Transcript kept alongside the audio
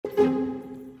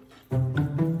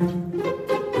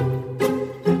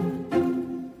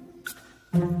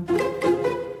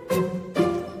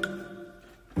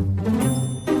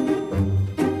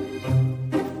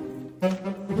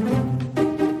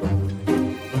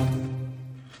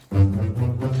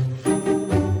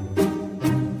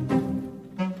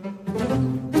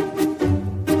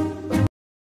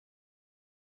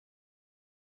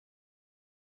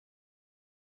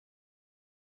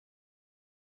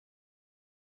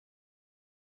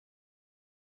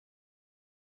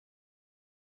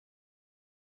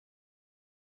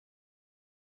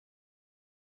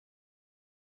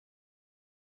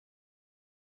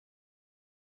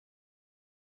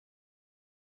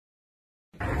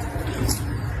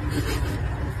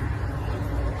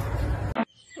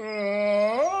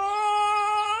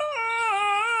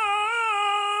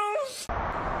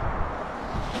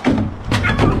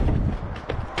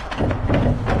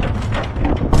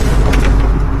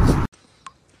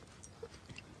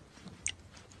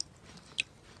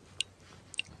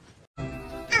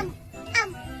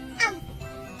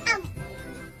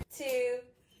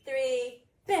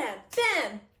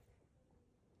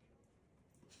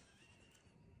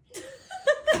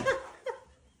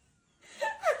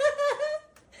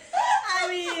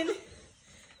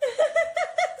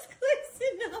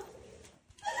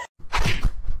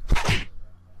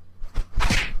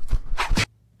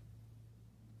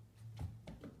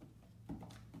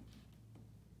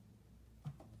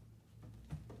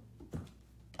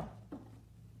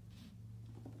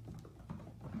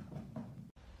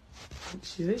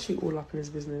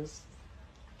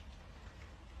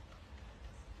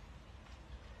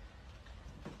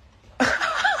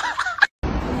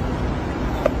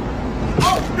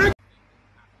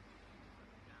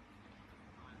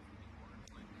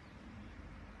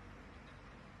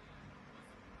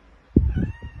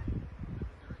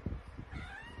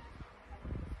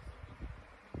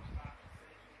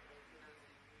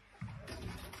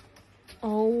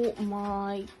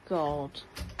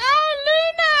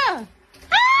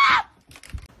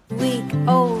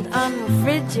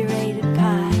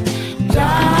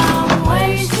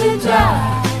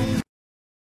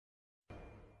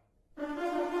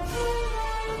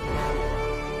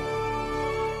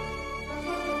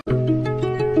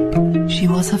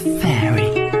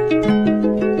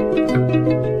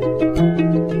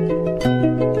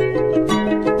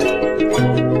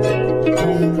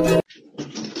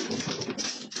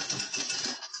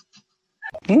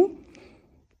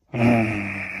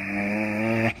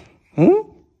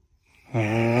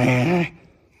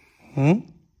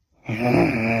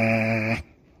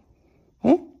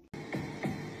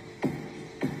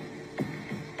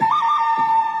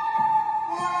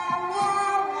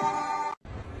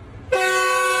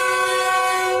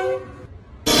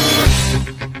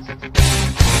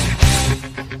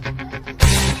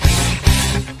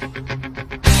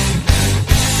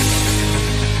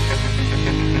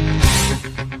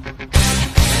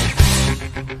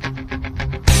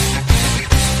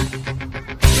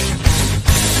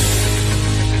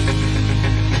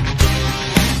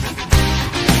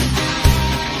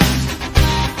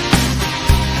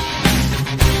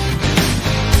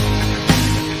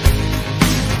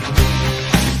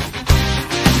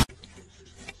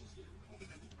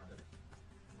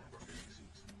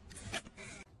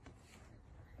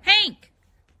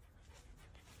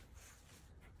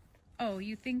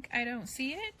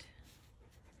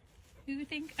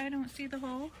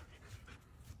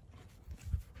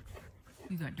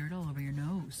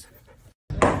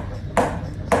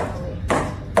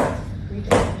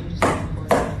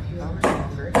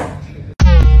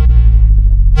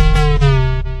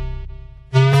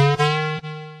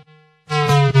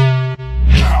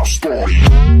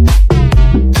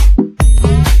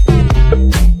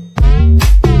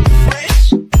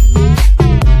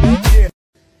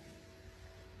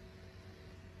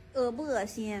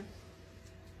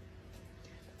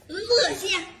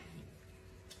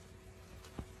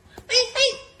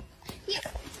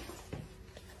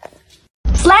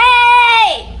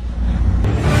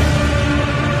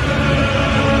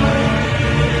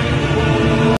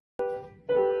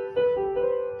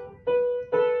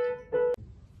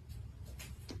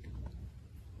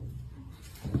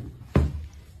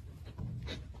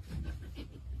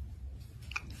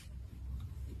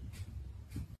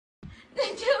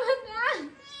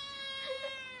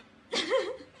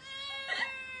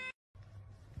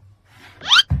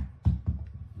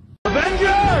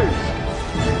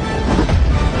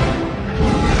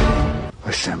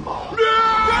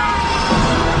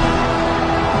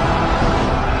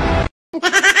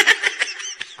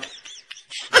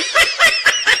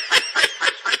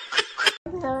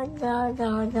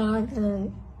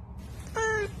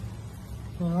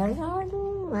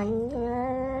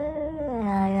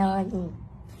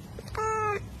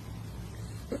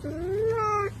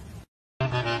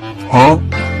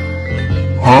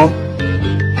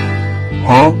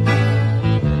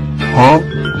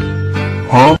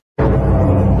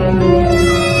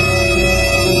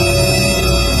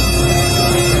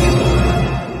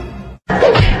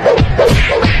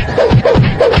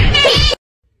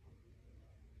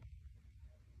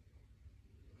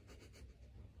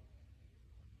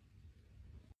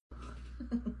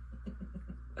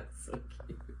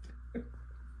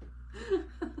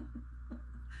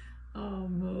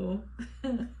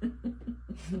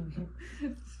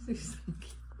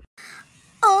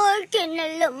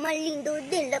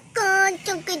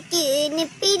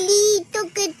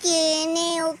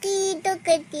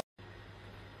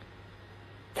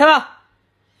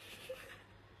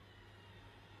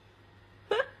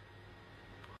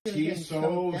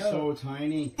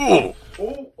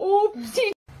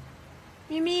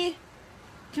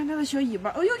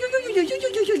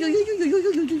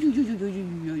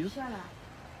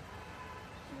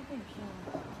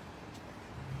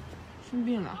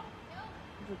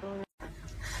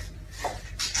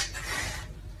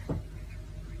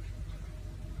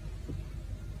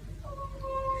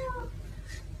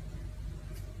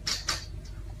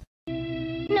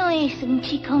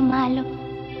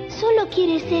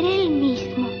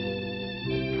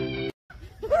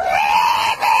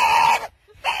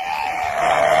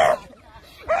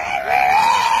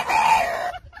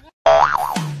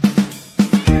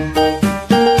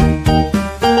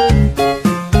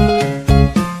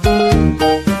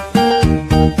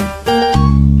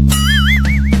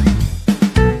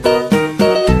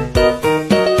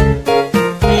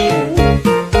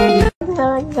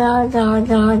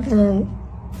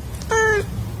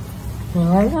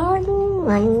This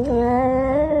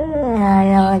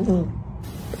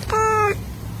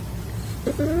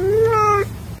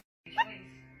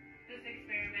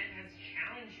experiment has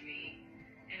challenged me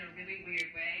in a really weird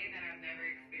way that I've never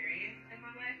experienced in my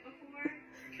life before.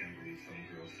 I can't believe some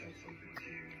girl said something to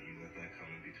you and you let that come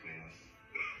in between us.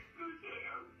 Okay,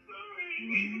 I'm sorry.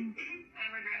 I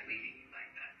regret leaving you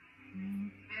like that.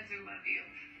 I do love you.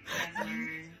 I've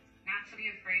learned not to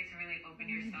be afraid to really open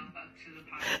yourself up to the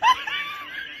possibility of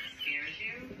something that scares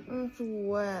you. It's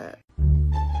wet.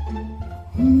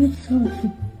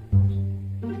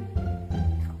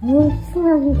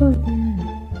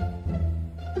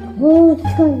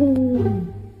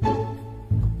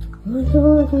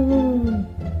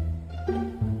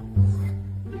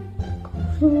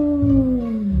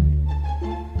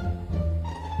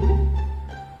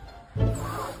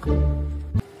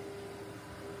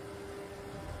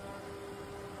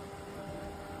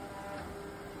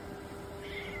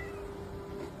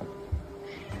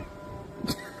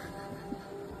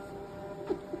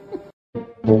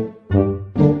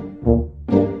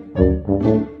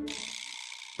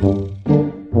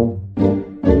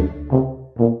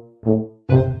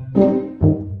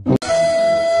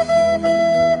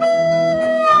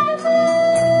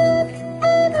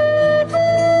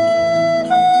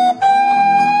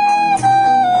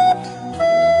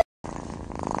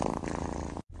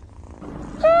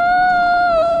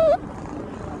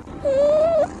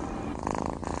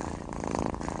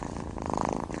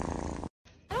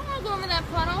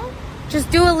 Just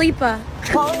do a Lipa.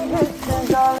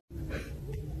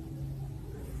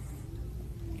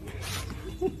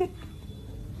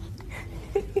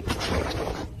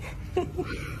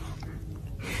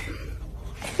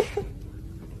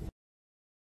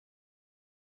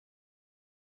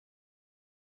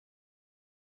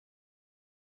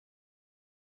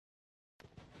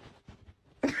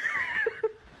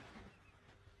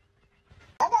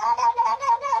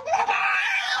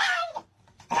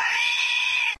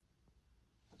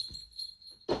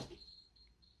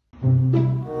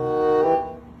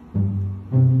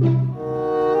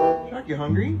 Shark, you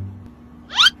hungry?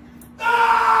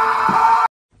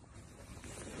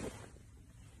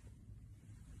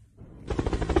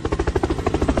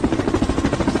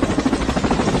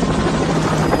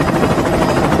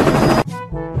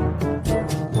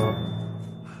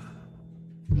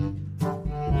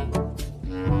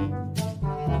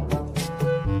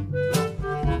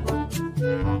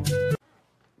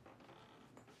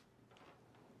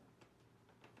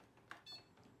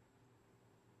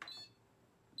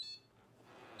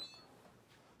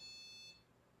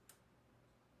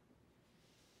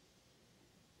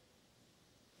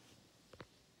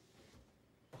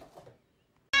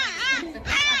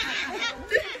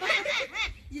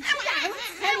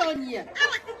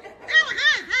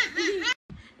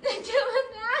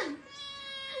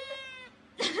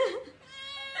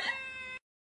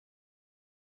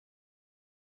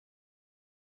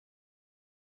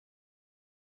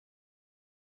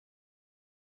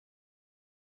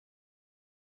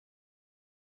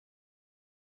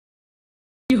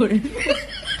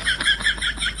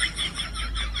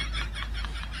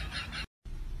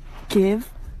 Give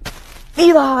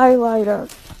me the highlighter.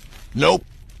 Nope.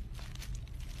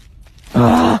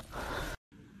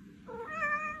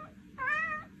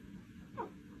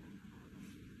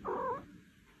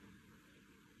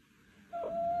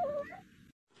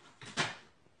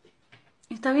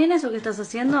 ¿Está bien eso que estás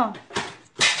haciendo?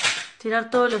 Tirar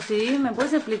todos los CDs. ¿Me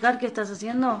puedes explicar qué estás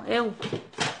haciendo?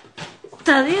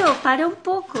 Tadeo, para un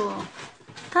poco.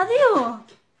 Tadeo.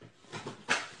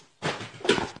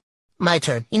 My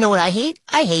turn. You know what I hate?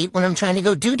 I hate when I'm trying to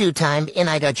go doo-doo time and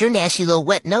I got your nasty little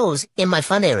wet nose in my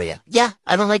fun area. Yeah,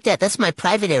 I don't like that. That's my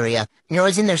private area. And you're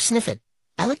always in there sniffing.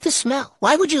 I like to smell.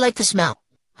 Why would you like to smell?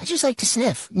 I just like to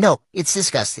sniff. No, it's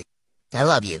disgusting. I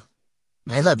love you.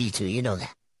 I love you too. You know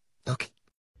that. Okay.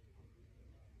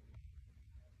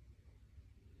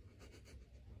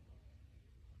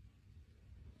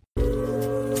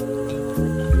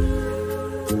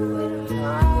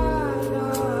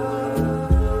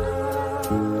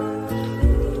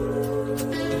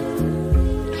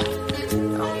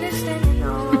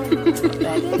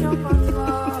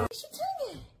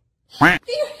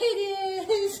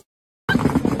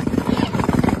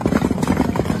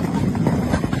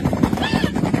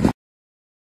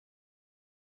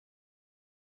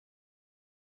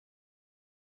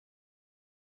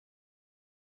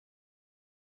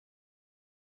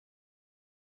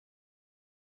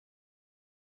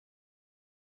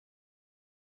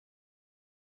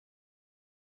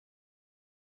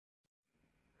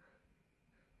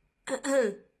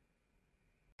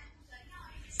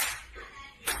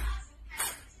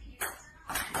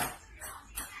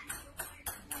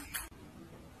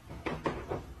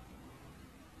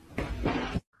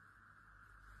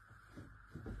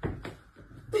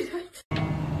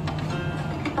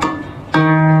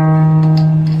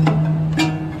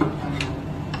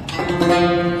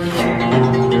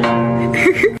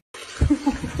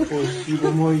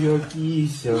 moja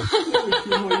Kisia.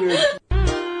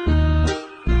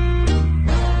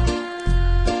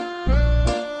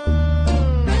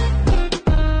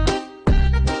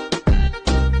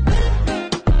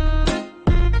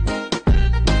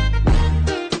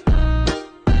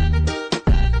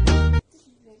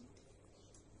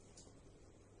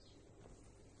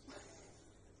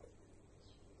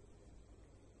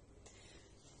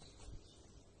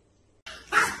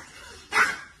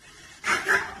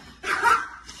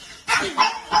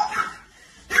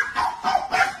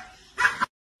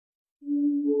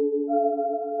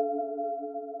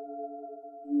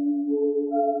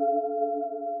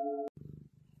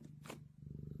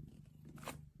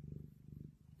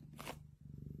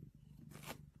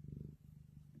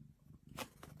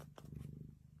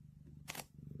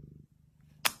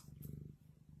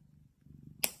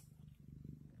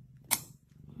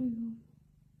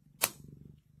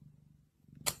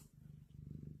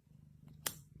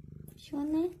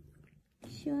 시원해?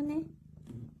 시원해?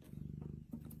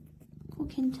 코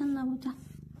괜찮나 보자.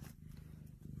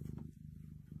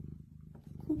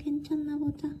 코 괜찮나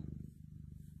보자.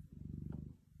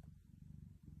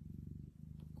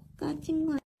 코 까진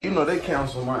거야. You know they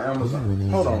cancel my Amazon.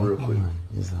 Hold on real quick.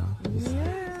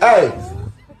 Hey!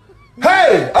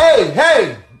 Hey! Hey!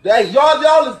 Hey! Hey, y'all,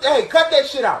 hey, cut that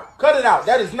shit out. Cut it out.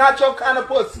 That is not your kind of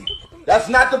pussy. That's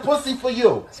not the pussy for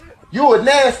you. You a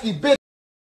nasty bitch.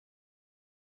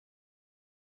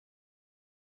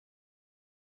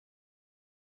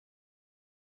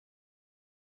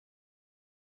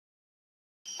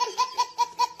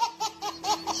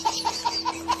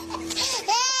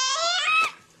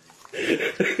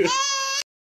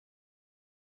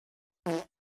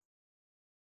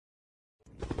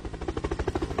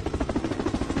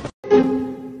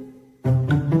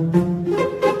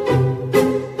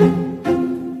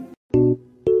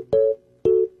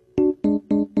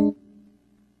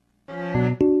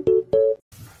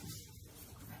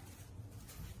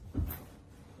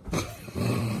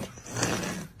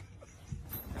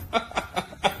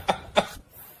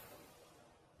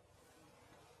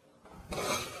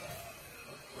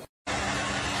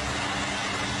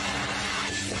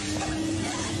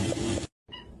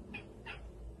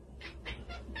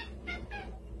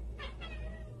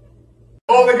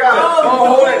 Oh, they got it. Oh,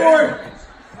 hold it. Got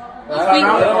it.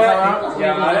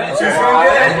 Got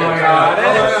it.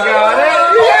 Got it.